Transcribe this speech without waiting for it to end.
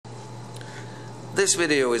This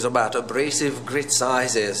video is about abrasive grit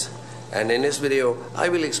sizes, and in this video I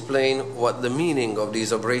will explain what the meaning of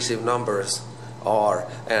these abrasive numbers are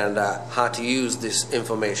and how to use this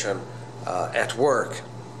information at work.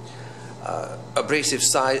 Abrasive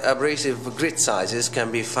grit sizes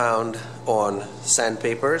can be found on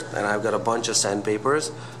sandpapers, and I've got a bunch of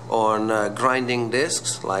sandpapers, on grinding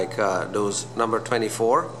discs like those number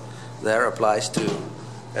 24. There applies to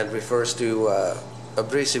and refers to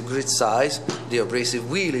abrasive grit size the abrasive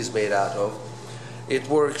wheel is made out of. It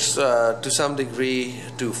works to some degree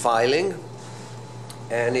to filing,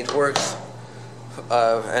 and it works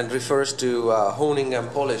and refers to honing and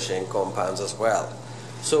polishing compounds as well.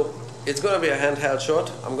 So it's going to be a handheld shot.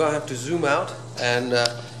 I'm going to have to zoom out and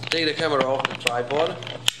take the camera off the tripod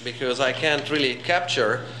because I can't really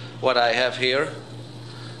capture what I have here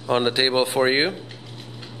on the table for you.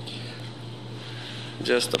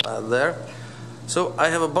 Just about there. So I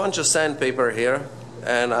have a bunch of sandpaper here,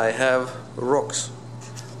 and I have rocks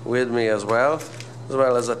with me as well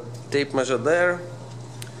as a tape measure there.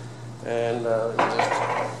 And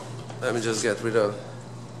let me just get rid of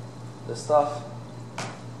the stuff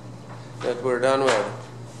that we're done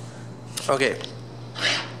with. Okay,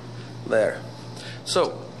 there.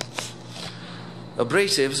 So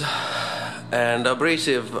abrasives and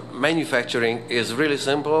abrasive manufacturing is really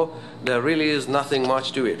simple. There really is nothing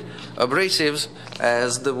much to it. Abrasives,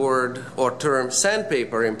 as the word or term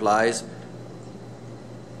sandpaper implies,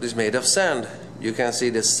 is made of sand. You can see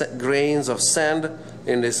the grains of sand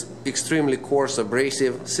in this extremely coarse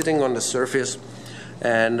abrasive sitting on the surface,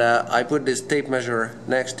 and I put this tape measure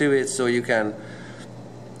next to it so you can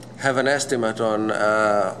have an estimate on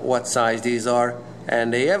what size these are,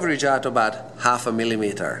 and they average out about 1/2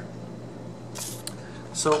 millimeter.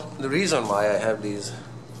 So the reason why I have these,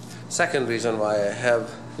 second reason why I have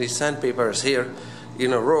these sandpapers here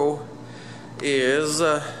in a row is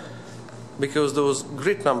because those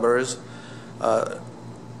grit numbers,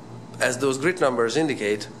 as those grit numbers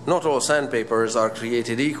indicate, not all sandpapers are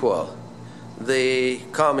created equal. They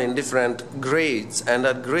come in different grades, and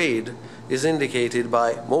that grade is indicated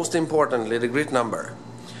by, most importantly, the grit number.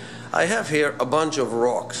 I have here a bunch of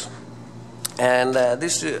rocks, and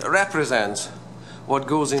this represents what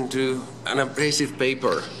goes into an abrasive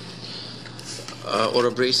paper or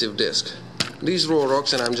abrasive disc. These raw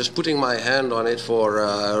rocks, and I'm just putting my hand on it for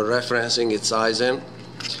referencing its size in.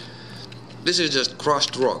 This is just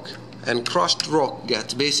crushed rock, and crushed rock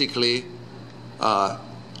gets basically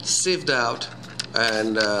sieved out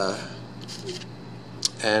and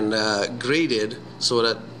graded so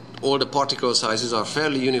that all the particle sizes are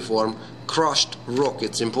fairly uniform. Crushed rock,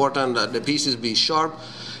 it's important that the pieces be sharp.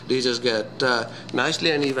 They just get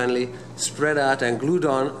nicely and evenly spread out and glued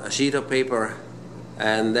on a sheet of paper,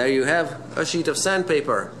 and there you have a sheet of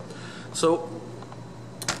sandpaper. So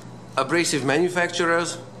abrasive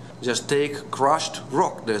manufacturers just take crushed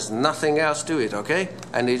rock, there's nothing else to it, okay?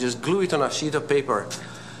 And they just glue it on a sheet of paper,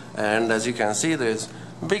 and as you can see, there's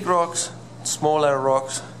big rocks, smaller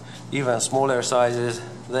rocks, even smaller sizes.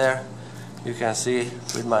 There you can see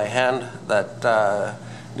with my hand that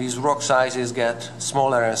these rock sizes get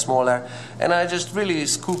smaller and smaller, and I just really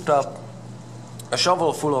scooped up a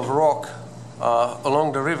shovel full of rock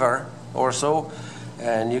along the river or so,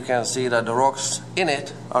 and you can see that the rocks in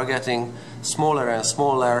it are getting smaller and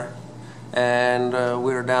smaller, and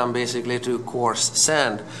we're down basically to coarse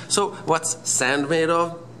sand. So what's sand made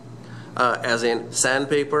of? As in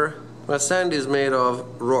sandpaper? Well, sand is made of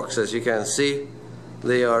rocks, as you can see.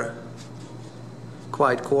 They are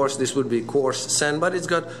quite coarse. This would be coarse sand, but it's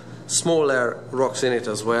got smaller rocks in it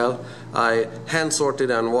as well. I hand sorted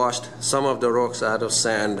and washed some of the rocks out of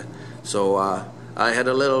sand, so I had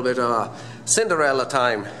a little bit of a Cinderella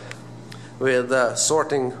time with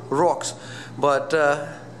sorting rocks, but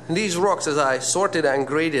these rocks, as I sorted and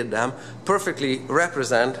graded them, perfectly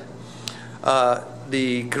represent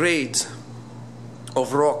the grades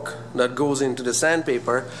of rock that goes into the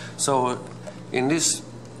sandpaper. So in this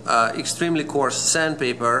extremely coarse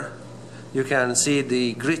sandpaper, you can see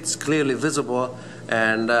the grits clearly visible,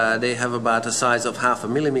 and they have about a size of 1/2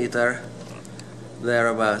 millimeter,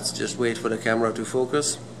 thereabouts. Just wait for the camera to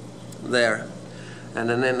focus. There. And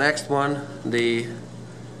then the next one, the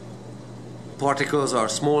particles are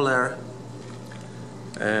smaller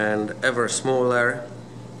and ever smaller.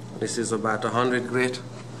 This is about 100 grit.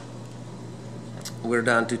 We're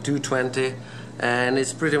down to 220, and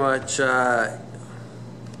it's pretty much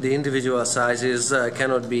the individual sizes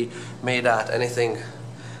cannot be made at anything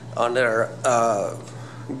under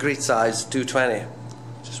grit size 220.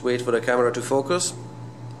 Just wait for the camera to focus.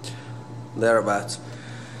 Thereabouts.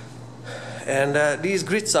 And these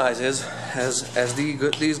grit sizes, as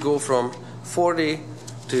these go from 40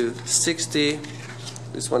 to 60,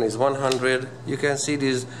 this one is 100. You can see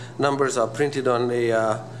these numbers are printed on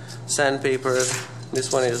the sandpaper.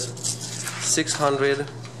 This one is 600.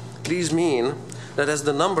 These mean that as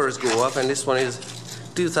the numbers go up, and this one is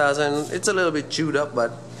 2000, it's a little bit chewed up,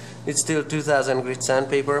 but it's still 2000 grit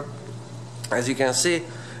sandpaper. As you can see,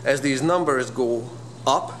 as these numbers go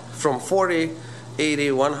up from 40,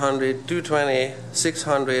 80, 100, 220,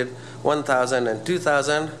 600, 1000 and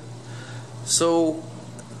 2000, so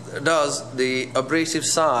does the abrasive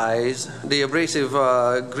size, the abrasive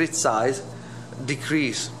grit size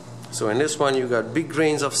decrease. So in this one you got big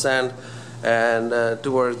grains of sand, and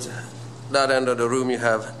towards that end of the room you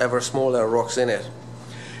have ever smaller rocks in it.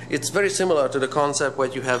 It's very similar to the concept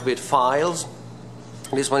what you have with files.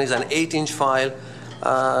 This one is an 8-inch file,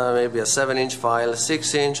 maybe a 7-inch file,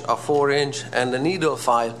 6-inch, a 4-inch, and the needle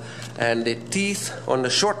file. And the teeth on the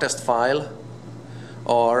shortest file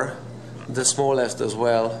are the smallest as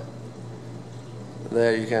well.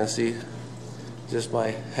 There you can see, just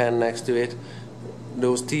my hand next to it,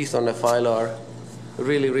 those teeth on the file are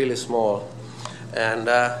really small. And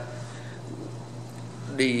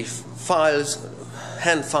the files,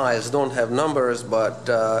 hand files, don't have numbers, but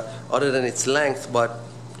other than its length, but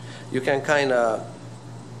you can kind of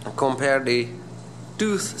compare the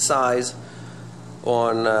tooth size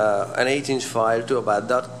on an 8-inch file to about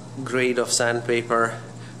that grade of sandpaper.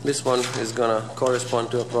 This one is gonna correspond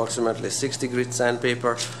to approximately 60 grit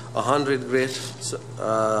sandpaper, 100 grit,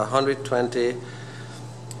 120,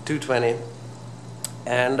 220.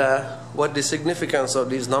 And what the significance of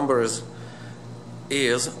these numbers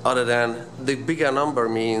is, other than the bigger number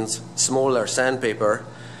means smaller sandpaper,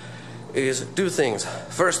 is two things.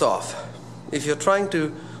 First off, if you're trying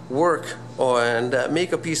to work and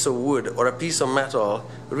make a piece of wood or a piece of metal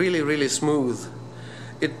really smooth,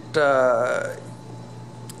 it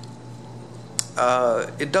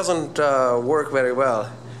doesn't work very well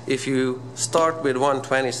if you start with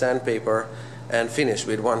 120 sandpaper and finish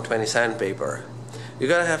with 120 sandpaper. You're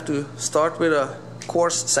gonna have to start with a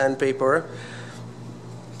coarse sandpaper,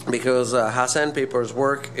 because how sandpapers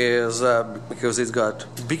work is because it's got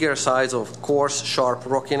bigger size of coarse sharp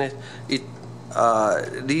rock in it.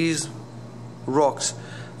 These rocks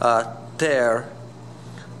tear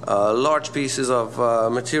large pieces of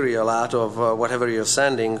material out of whatever you're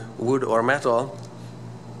sanding, wood or metal,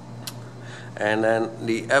 and then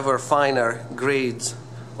the ever finer grades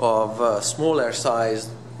of smaller sized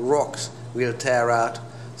rocks will tear out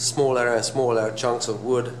smaller and smaller chunks of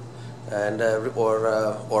wood and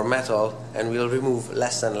or metal, and will remove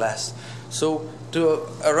less and less. So to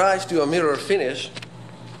arrive to a mirror finish,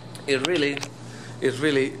 it really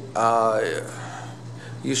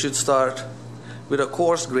you should start with a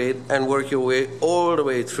coarse grade and work your way all the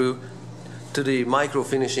way through to the micro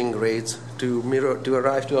finishing grades to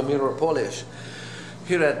arrive to a mirror polish.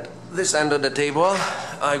 Here at this end of the table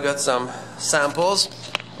I've got some samples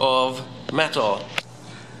of metal.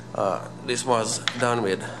 This was done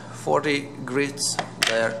with 40 grits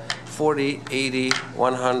there, 40, 80,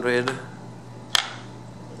 100,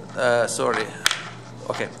 sorry,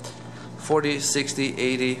 okay, 40, 60,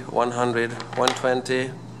 80, 100,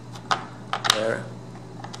 120, there,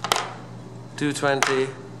 220,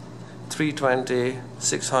 320,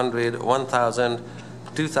 600, 1000,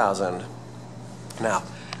 2000. Now,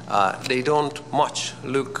 they don't much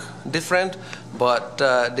look different, but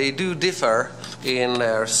they do differ in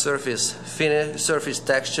their surface finish, surface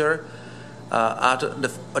texture.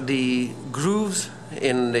 The grooves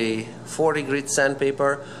in the 40 grit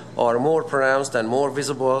sandpaper are more pronounced and more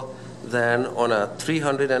visible than on a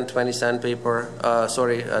 320 sandpaper. A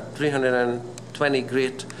 320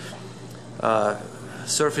 grit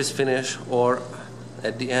surface finish, or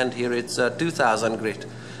at the end here it's a 2000 grit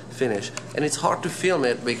finish. And it's hard to film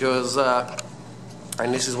it because,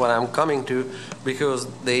 and this is what I'm coming to, because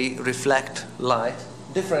they reflect light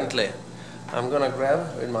differently. I'm gonna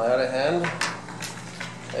grab with my other hand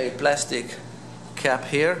a plastic cap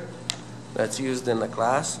here that's used in the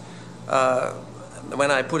class. When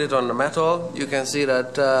I put it on the metal, you can see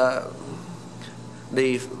that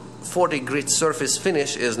the 40 grit surface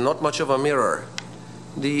finish is not much of a mirror.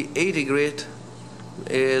 The 80 grit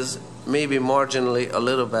is maybe marginally a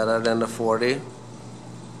little better than the 40.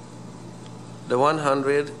 The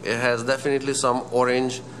 100, it has definitely some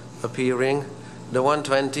orange appearing. The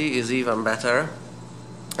 120 is even better,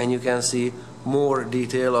 and you can see more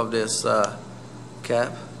detail of this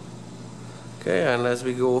cap. Okay, and as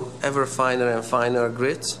we go ever finer and finer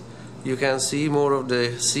grits, you can see more of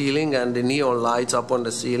the ceiling and the neon lights up on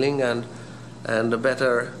the ceiling, and the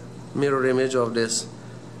better mirror image of this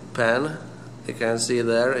pen. You can see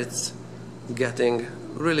there it's getting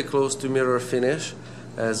really close to mirror finish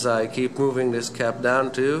as I keep moving this cap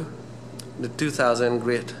down to the 2000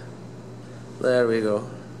 grit. There we go.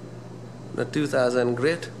 The 2000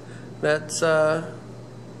 grit. That's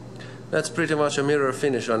pretty much a mirror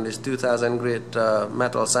finish on this 2000 grit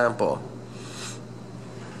metal sample.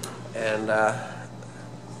 And I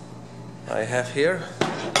have here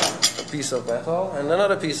a piece of metal and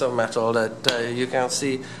another piece of metal that you can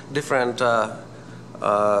see different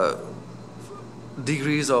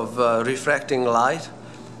degrees of refracting light.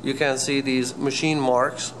 You can see these machine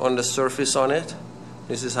marks on the surface on it.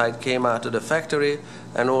 This is how it came out of the factory,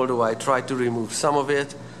 and although I tried to remove some of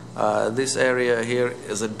it, this area here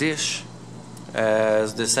is a dish,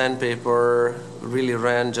 as the sandpaper really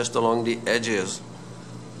ran just along the edges.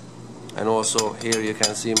 And also here you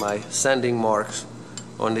can see my sanding marks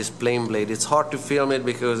on this plane blade. It's hard to film it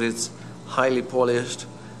because it's highly polished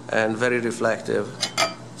and very reflective.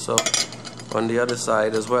 So on the other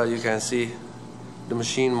side as well you can see the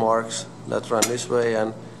machine marks that run this way,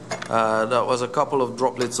 and that was a couple of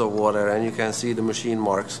droplets of water, and you can see the machine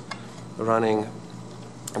marks running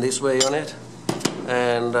this way on it.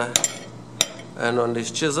 And on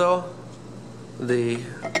this chisel, the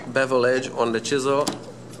bevel edge on the chisel,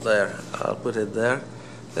 there, I'll put it there.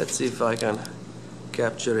 Let's see if I can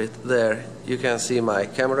capture it. There, you can see my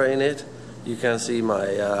camera in it, you can see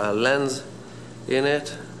my lens in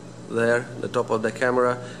it. There, the top of the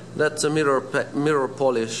camera. That's a mirror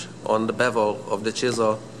polish on the bevel of the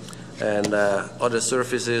chisel, and other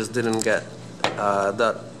surfaces didn't get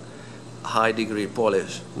that high degree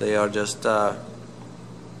polish. They are just I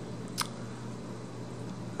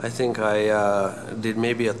think I did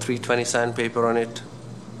maybe a 320 sandpaper on it,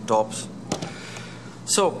 tops.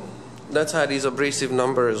 So that's how these abrasive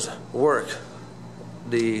numbers work.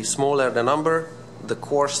 The smaller the number, the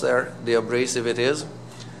coarser the abrasive it is.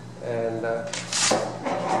 And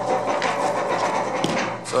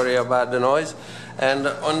sorry about the noise. And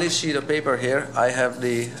on this sheet of paper here I have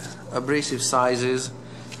the abrasive sizes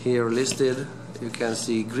here listed. You can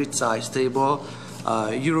see grit size table,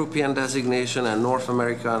 European designation and North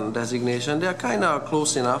American designation. They are kind of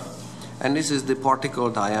close enough. And this is the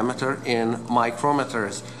particle diameter in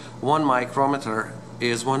micrometers. 1 micrometer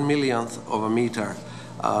is 1/millionth of a meter,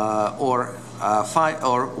 or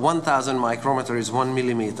 1000 micrometer is 1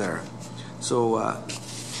 millimeter. So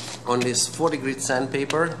on this 40 grit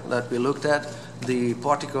sandpaper that we looked at, the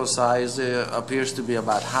particle size appears to be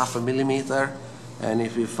about 0.5 millimeter, and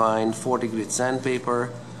if we find 40 grit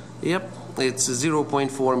sandpaper, yep, it's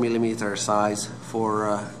 0.4 millimeter size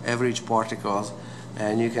for average particles.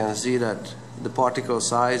 And you can see that the particle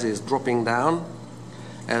size is dropping down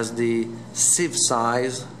as the sieve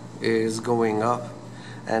size is going up,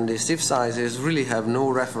 and the sieve sizes really have no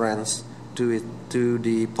reference to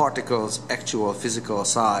the particle's actual physical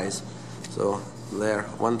size. So there,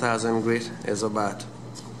 1000 grit is about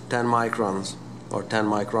 10 microns or 10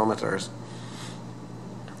 micrometers.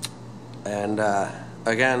 And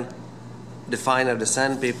again, the finer the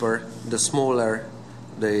sandpaper, the smaller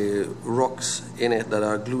the rocks in it that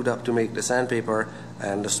are glued up to make the sandpaper,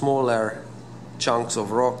 and the smaller chunks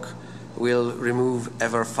of rock will remove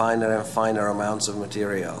ever finer and finer amounts of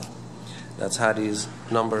material. That's how these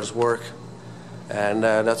numbers work, and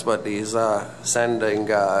that's what these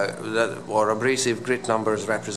sanding or abrasive grit numbers represent.